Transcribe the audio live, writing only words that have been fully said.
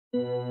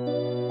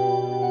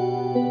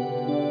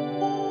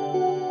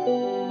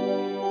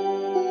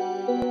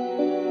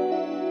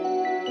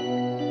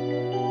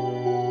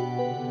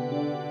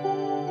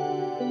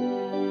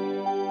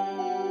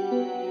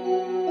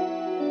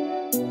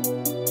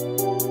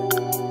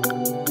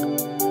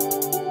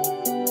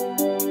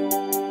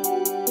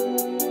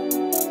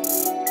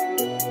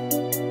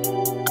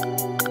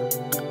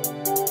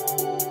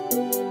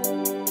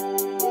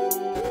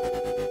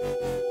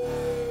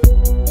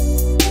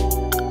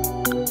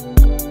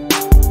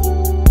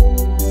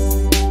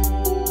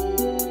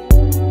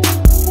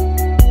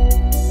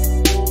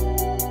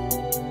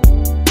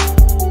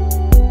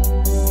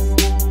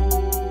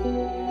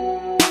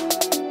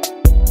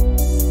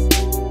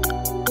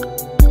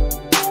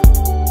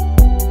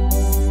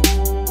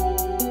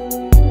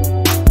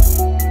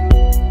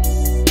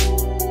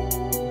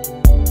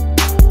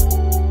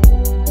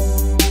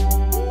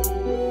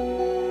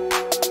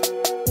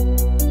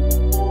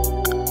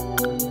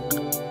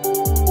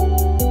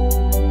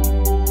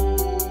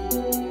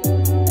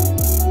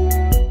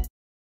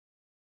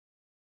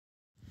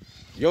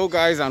Yo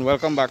guys, and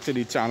welcome back to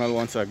the channel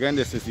once again.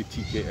 This is the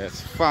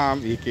TKS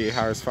Farm, aka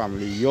Harris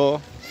Family, your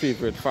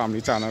favorite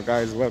family channel.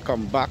 Guys,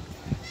 welcome back,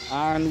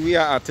 and we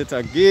are at it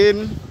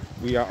again.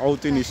 We are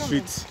out in the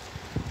streets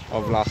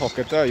of La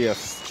Hoqueta.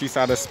 Yes, she's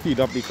had to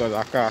speed up because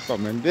our car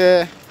coming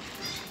there.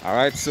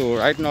 Alright, so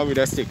right now we're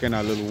just taking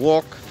a little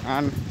walk,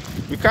 and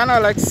we kind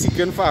of like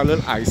seeking for a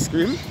little ice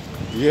cream.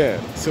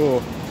 Yeah,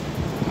 so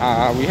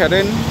we're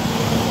heading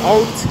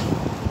out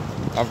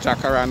of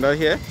Jacaranda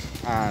here,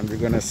 and we're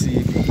gonna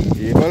see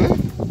Abel.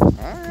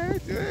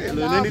 Alright, yeah, you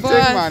learn anything,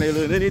 man, you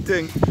learn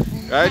anything.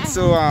 Right,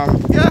 so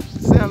yeah,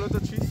 say hello to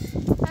Cheese.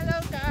 Hello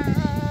guys.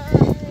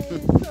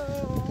 So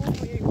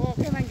we're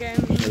walking again.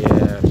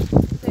 Yeah.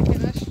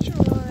 Taking a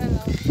stroll.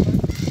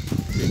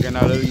 Taking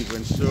a little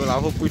even stroll.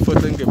 I hope we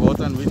think about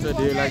and we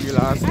today like the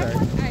last time. I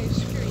want ice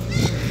cream.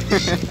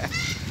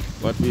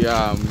 But we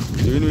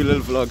doing a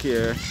little vlog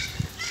here.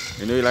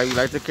 You know, we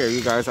like to carry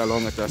you guys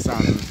along with us,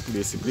 and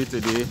basically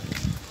today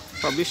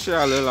probably share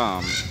a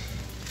little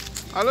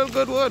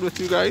good word with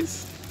you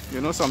guys.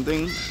 You know,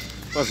 something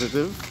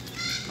positive.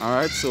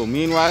 Alright, so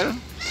meanwhile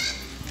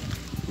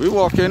we're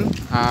walking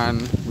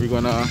and we're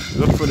gonna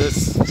look for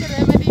this.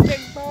 Chilling with the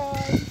big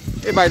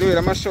boys. Hey, by the way,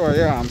 I'm show her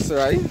your arms,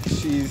 right?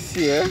 She's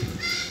here.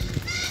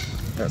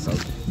 Yes,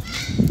 okay.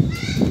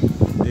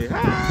 Say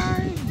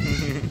hi.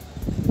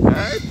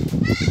 Alright.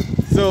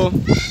 So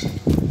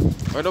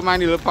I don't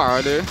mind the little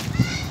parrot there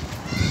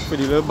for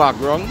the little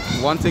background.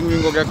 One thing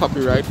we go get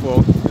copyright for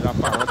is a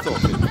parrot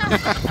talking.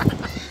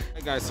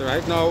 Hey guys, so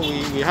right now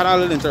we had a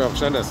little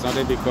interruption. That's not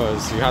it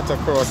because we had to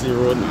cross the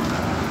road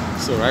now.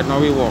 So right now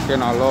we're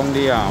walking along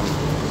the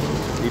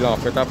La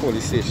Hoqueta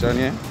police station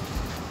here.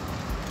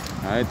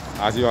 Right,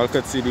 as you all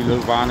could see the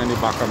little van in the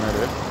back of me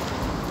there.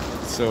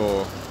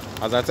 So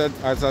as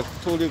I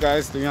told you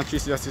guys, me and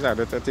Tracy just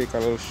decided to take a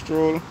little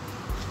stroll.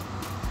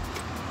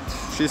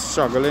 She's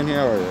struggling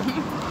here, are you?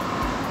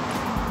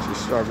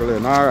 She's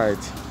struggling.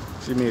 Alright.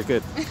 She make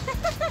it.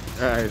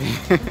 Alright.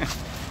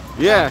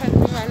 Yeah.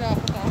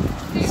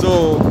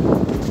 So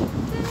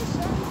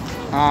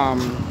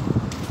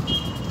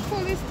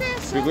Police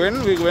station.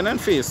 we're going in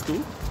phase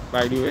 2,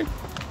 by the way.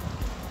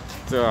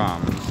 So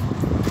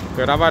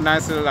could have a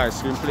nice little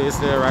ice cream place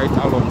there right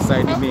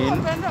alongside the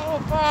main.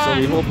 So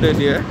we hope they're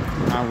there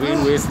and we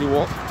ain't waste the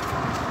walk.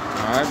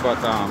 Alright, but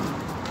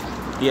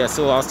yeah,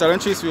 so I was telling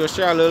Tracy we'll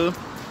share a little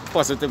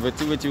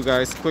positivity with you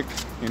guys quick.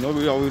 You know,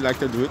 we always like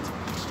to do it.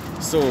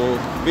 So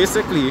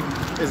basically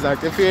it's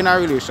like if you're in a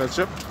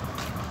relationship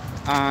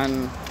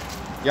and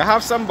you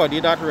have somebody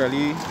that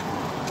really,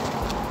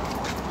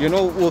 you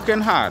know, working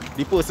hard.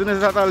 The person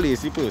is not a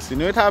lazy person.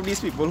 You know, it have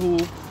these people who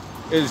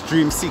is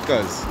dream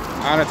seekers,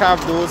 and it have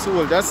those who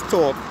will just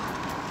talk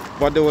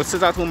but they will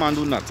sit at home and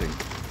do nothing.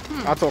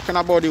 I'm talking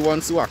about the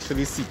ones who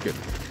actually seek it,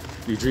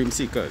 the dream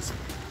seekers,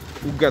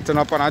 who getting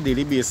up on a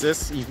daily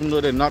basis even though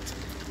they're not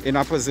in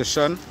a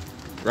position,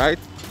 right?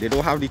 They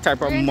don't have the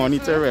type of money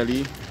to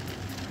really.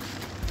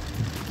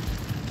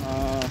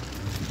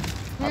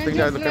 I think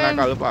they're looking like a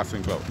little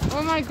passing cloud.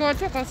 Oh my god,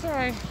 check us,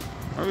 sorry.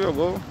 There you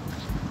go.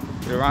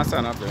 They want to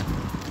stand up there.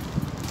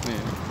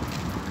 Yeah.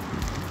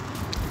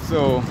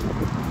 So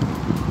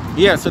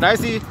yeah, so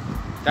that's the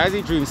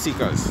dream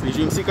seekers. The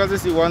dream seekers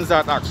is the ones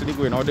that actually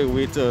going out their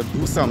way to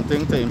do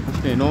something to,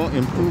 you know,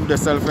 improve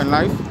themselves in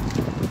life.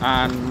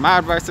 And my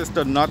advice is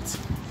to not,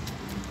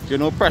 you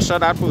know, pressure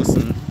that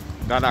person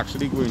that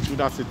actually going through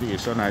that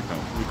situation right now,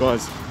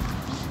 because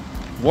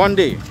one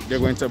day they're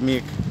going to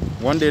make,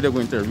 one day they're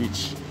going to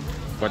reach,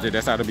 but they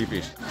just have to be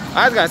patient.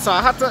 Alright guys, so I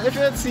had to, if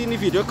you had seen the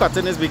video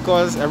cutting, is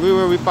because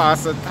everywhere we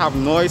pass it have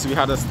noise, we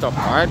had to stop.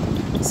 Alright,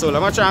 so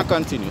let me try and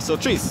continue. So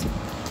Tris,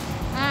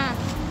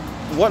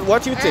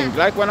 what you think,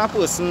 like when a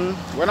person,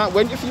 when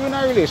if you're in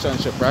a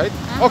relationship, right?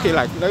 Okay,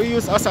 like let me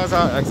use us as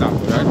an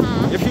example,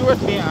 right? If you're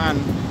with me and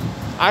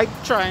I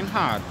trying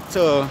hard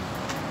to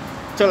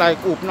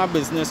like open a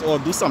business or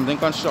do something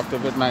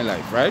constructive with my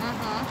life, right?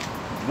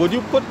 Would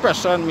you put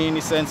pressure on me in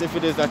the sense if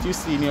it is that you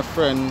see your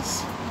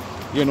friends,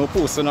 you know,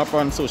 posting up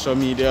on social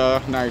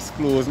media, nice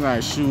clothes,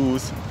 nice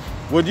shoes,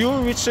 would you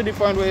reach to the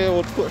point where you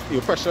would put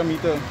you pressure me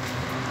to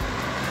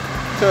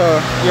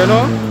you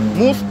know,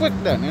 move quick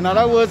then? In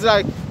other words,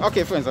 like,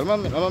 okay, friends, I'm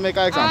gonna make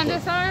an example. I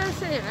understand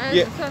what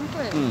you're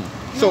saying.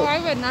 So no, I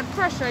would not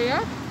pressure you.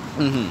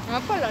 I'm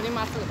gonna pull on the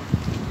muscle.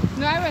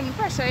 No, I wouldn't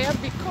pressure you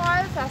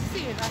because I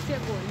see that you're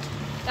going,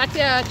 that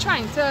you're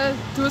trying to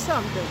do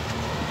something.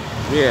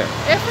 Yeah.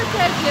 If it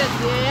is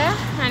you're there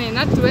and you're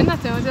not doing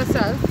nothing with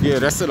yourself. Yeah,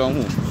 that's still on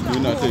home. Do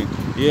nothing.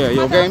 Yeah,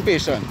 you're getting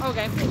patient.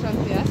 Okay,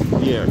 patient, yes.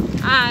 Yeah.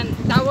 And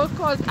that will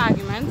cause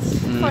arguments,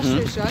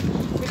 frustration,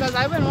 because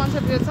I wouldn't want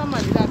to be with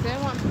somebody that they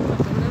want to push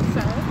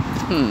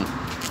themselves.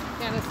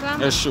 You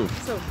understand? That's true.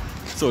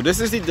 So this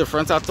is the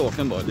difference I'm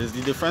talking about. There's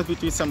the difference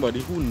between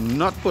somebody who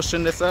not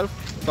pushing themselves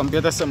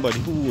compared to somebody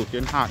who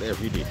working hard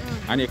every day.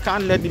 And you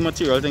can't let the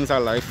material things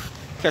of life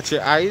catch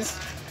your eyes,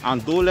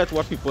 and don't let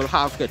what people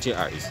have catch your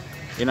eyes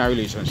in a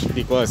relationship,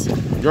 because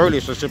your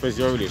relationship is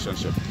your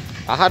relationship.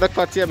 I had a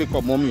cut here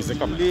because more music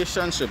coming.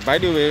 Relationship. By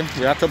the way,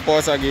 we have to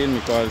pause again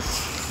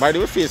because, by the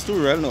way, phase 2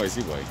 real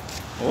noisy, boy.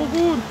 Oh,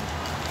 good.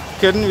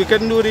 We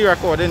couldn't do the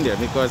recording there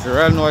because the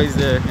real noise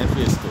there in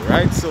phase 2,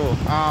 right? So,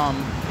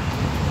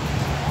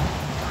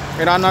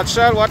 in a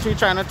nutshell, what we're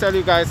trying to tell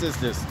you guys is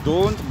this.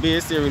 Don't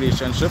base your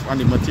relationship on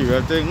the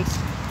material things.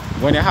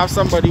 When you have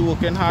somebody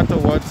working hard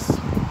towards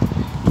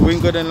doing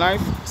good in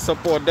life,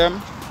 support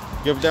them.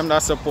 Give them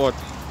that support.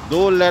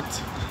 Don't let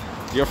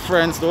your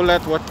friends, don't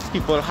let what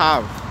people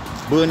have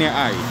burn your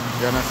eye.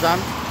 You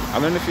understand? I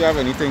don't know if you have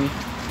anything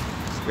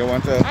you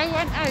want to... I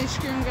want ice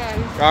cream,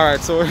 guys.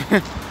 Alright, so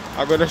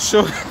I'm going to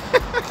show...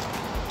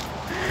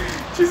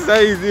 She's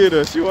not easy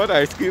though. She wants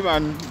ice cream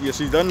and yeah,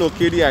 she's done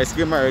locate the ice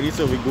cream already,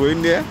 so we go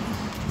in there.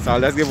 So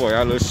let's give her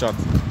a little shot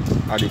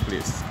at the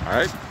place.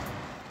 Alright?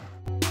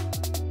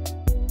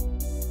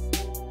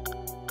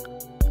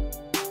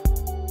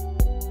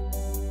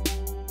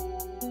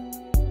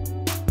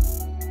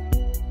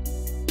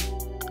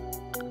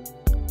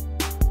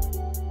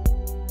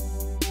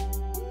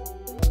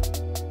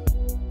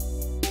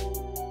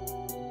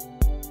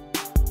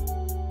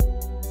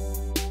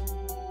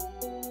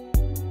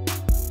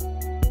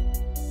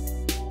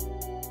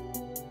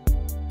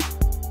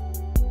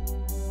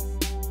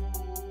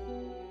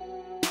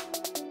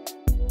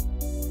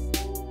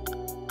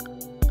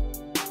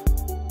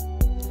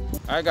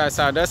 Alright guys,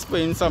 so I just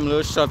putting some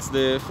little shots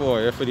there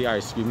for the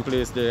ice cream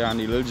place there and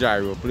the little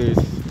gyro place.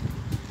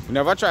 We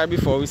never tried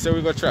before, we said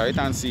we go try it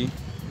and see.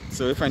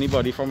 So if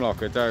anybody from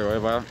Lockett or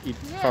whoever eat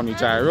from the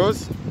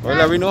gyros, well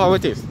let me know how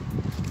it is.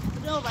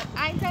 No, but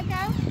I think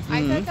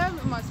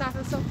we must have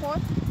to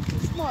support the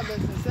small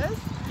businesses.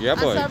 Yeah,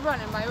 boy. And start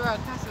running my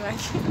broadcast like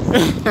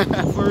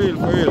For real,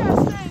 for real.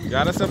 You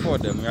gotta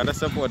support them, and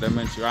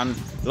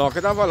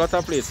Lockett have a lot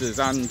of places.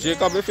 And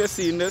Jacob, if you're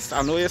seeing this,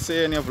 I know you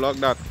say in your vlog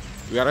that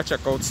we gotta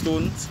check out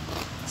Stones,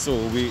 so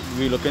we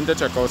looking to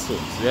check out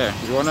Stones. Yeah,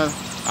 you wanna?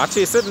 I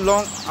tasted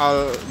long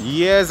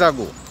years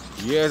ago.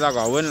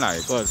 I wouldn't lie,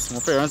 because my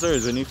parents are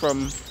originally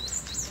from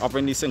up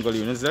in the single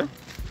units there,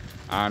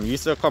 and we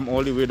used to come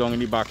all the way down in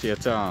the back here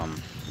to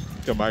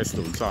buy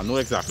Stones. So I know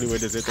exactly where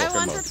this is talking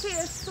about. I want to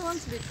taste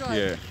Stones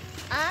because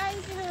I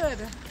heard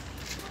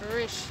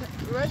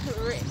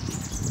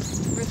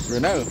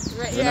Renal.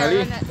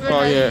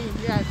 Oh yeah.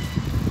 Yes.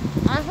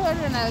 I heard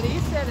Renali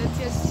said it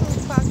tastes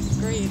super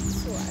great,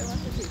 so I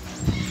want to taste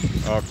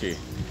it. Okay,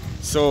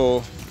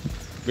 so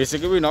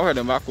basically we're now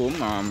heading back home.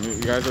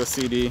 You guys will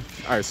see the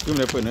ice cream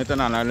they put in it,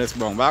 and then let's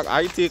bring back.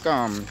 I take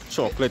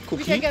chocolate cookie.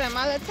 We can get them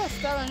a little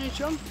tester on each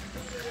one.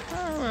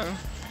 Well,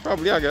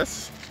 probably I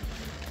guess.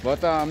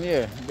 But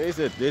yeah, there's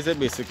it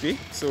basically.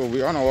 So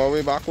we're on our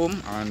way back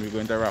home, and we're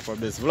going to wrap up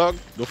this vlog.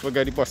 Don't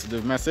forget the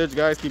positive message,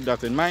 guys. Keep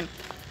that in mind.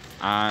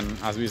 And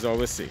as we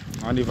always say,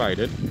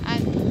 undivided.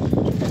 And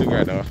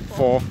together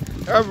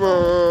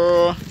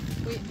forever.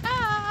 We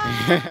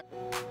are.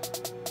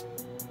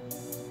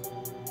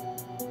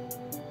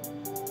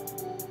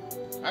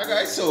 Alright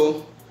guys,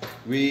 so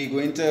we're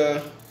going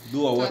to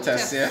do our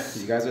test here.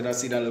 You guys will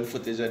see that little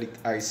footage of the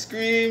ice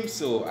cream,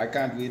 so I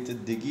can't wait to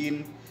dig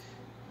in.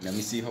 Let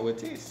me see how it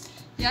tastes.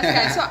 Yes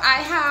guys, so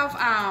I have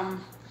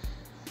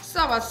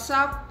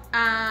soursop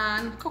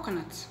and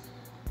coconut.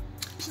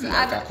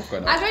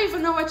 I don't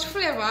even know which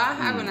flavor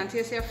I'm going to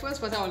taste here first,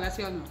 but I will let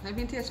you know. Let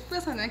me taste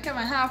first and then can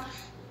I have...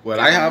 Well,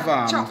 I have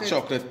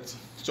chocolate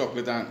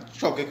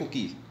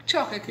cookie.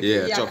 Chocolate cookie,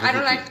 yeah. Chocolate I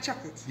don't like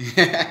chocolate.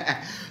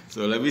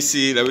 So let me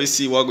see what's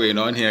going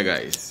on here,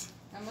 guys.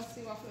 I must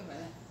see what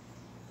flavor.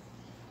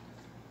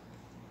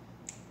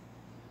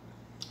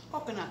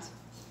 Coconut.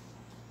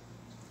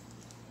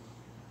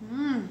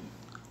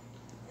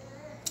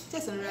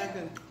 Tasting real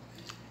good.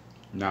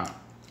 Nah.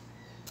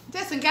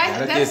 Tasting,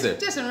 guys,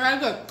 tasting real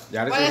good.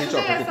 Yeah, well,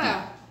 chocolate cookie.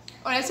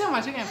 Oh, let's see how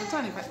much again for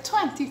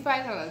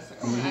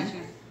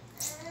 $25.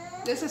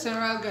 This is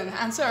real good.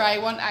 And sorry, I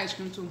want ice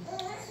cream too.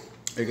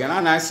 Again,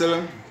 a nice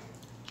little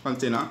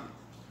container.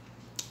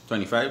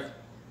 25.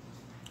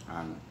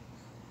 And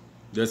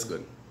that's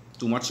good.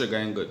 Too much sugar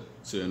ain't good.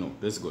 So you know,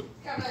 that's good.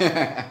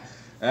 Eh?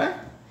 Guys,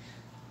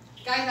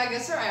 I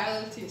guess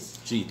I will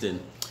taste. Cheating.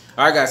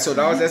 Alright guys, so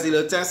that was just a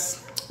little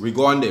test. We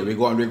go on there. Big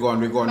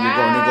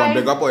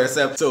up on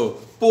yourself. So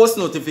post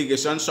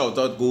notification shout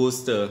out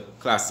goes to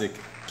Classic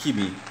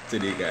Kibi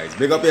today, guys.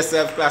 Big up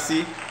yourself,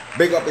 Classy.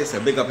 Big up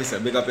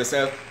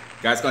yourself.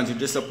 Guys, continue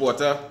to support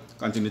her.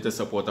 Continue to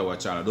support our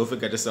channel. Don't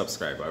forget to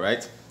subscribe,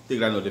 alright? Take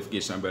that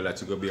notification bell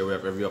that you go be aware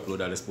of every upload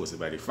that is posted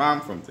by the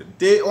farm from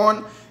today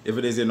on. If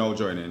it is you're now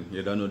joining,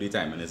 you don't know the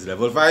time, and it's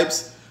level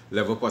vibes,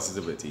 level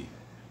positivity.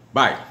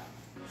 Bye.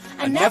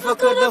 I never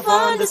could have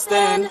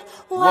understand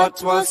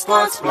what was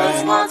God's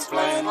plan.